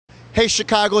Hey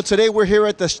Chicago, today we're here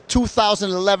at the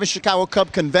 2011 Chicago Cubs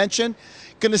Convention.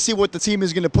 Going to see what the team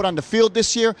is going to put on the field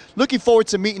this year. Looking forward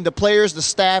to meeting the players, the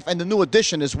staff, and the new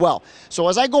addition as well. So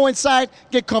as I go inside,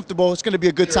 get comfortable. It's going to be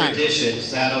a good time.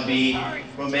 Additions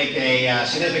will make a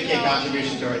significant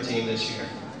contribution to our team this year.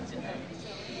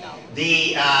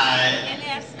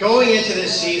 Going into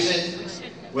this season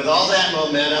with all that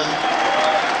momentum.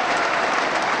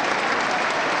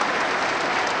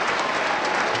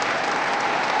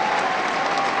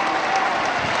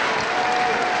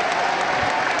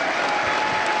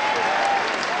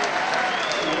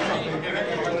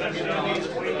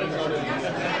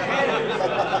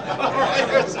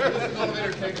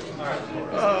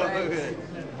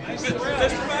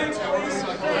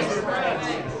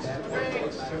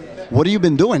 What have you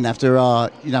been doing after you're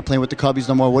not playing with the Cubbies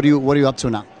no more? What are you up to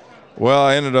now? Well,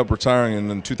 I ended up retiring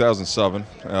in 2007.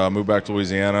 Moved back to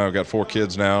Louisiana. I've got 4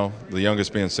 kids now, the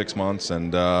youngest being 6 months,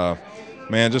 and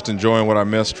man, just enjoying what I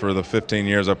missed for the 15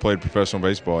 years I played professional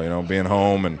baseball. You know, being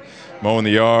home and mowing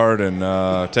the yard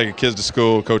and taking kids to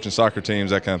school, coaching soccer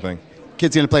teams, that kind of thing.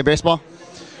 Kids gonna play baseball?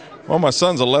 Well, my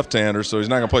son's a left-hander, so he's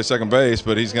not going to play second base,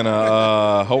 but he's going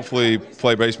to hopefully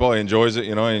play baseball. He enjoys it,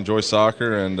 you know, he enjoys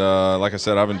soccer, and like I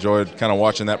said, I've enjoyed kind of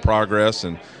watching that progress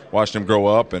and watching him grow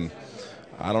up, and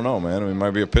I don't know, man. I mean, he might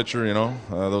be a pitcher, you know.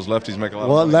 Those lefties make a lot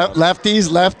of money.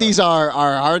 Lefties are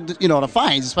hard, you know, to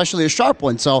find, especially a sharp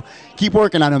one, so keep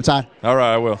working on them, Todd. All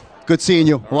right, I will. Good seeing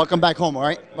you. Welcome back home, all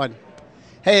right, bud?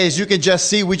 Hey, as you can just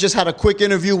see, we just had a quick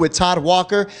interview with Todd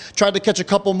Walker. Tried to catch a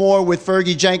couple more with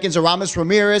Fergie Jenkins or Ramos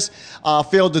Ramirez.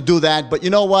 Failed to do that. But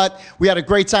you know what? We had a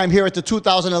great time here at the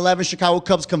 2011 Chicago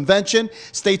Cubs Convention.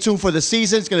 Stay tuned for the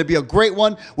season. It's going to be a great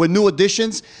one with new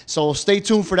additions. So stay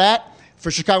tuned for that. For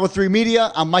Chicago 3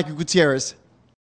 Media, I'm Michael Gutierrez.